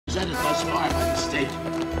presented thus far by the state,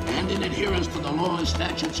 and in adherence to the laws,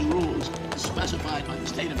 statutes, and rules specified by the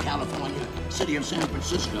state of California, city of San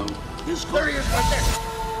Francisco, this court... There he is, right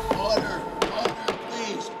there. Order,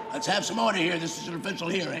 please. Let's have some order here. This is an official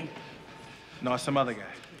hearing. No, it's some other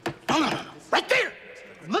guy. No. Right there.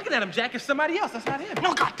 I'm looking at him, Jack. It's somebody else. That's not him.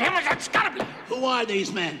 No, goddammit, that's gotta be. Who are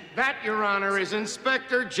these men? That, Your Honor, is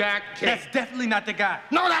Inspector Jack Cates. That's definitely not the guy.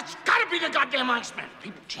 No, that's gotta be the goddamn Iceman.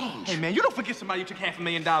 People change. Hey, man, you don't forget somebody you took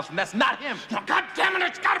 $500,000 from. That's not him. No, goddammit,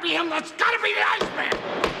 it's gotta be him. That's gotta be the Iceman.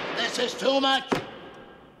 This is too much.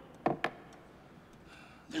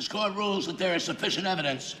 This court rules that there is sufficient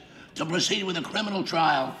evidence to proceed with a criminal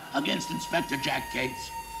trial against Inspector Jack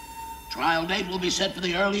Cates. Trial date will be set for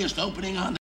the earliest opening on the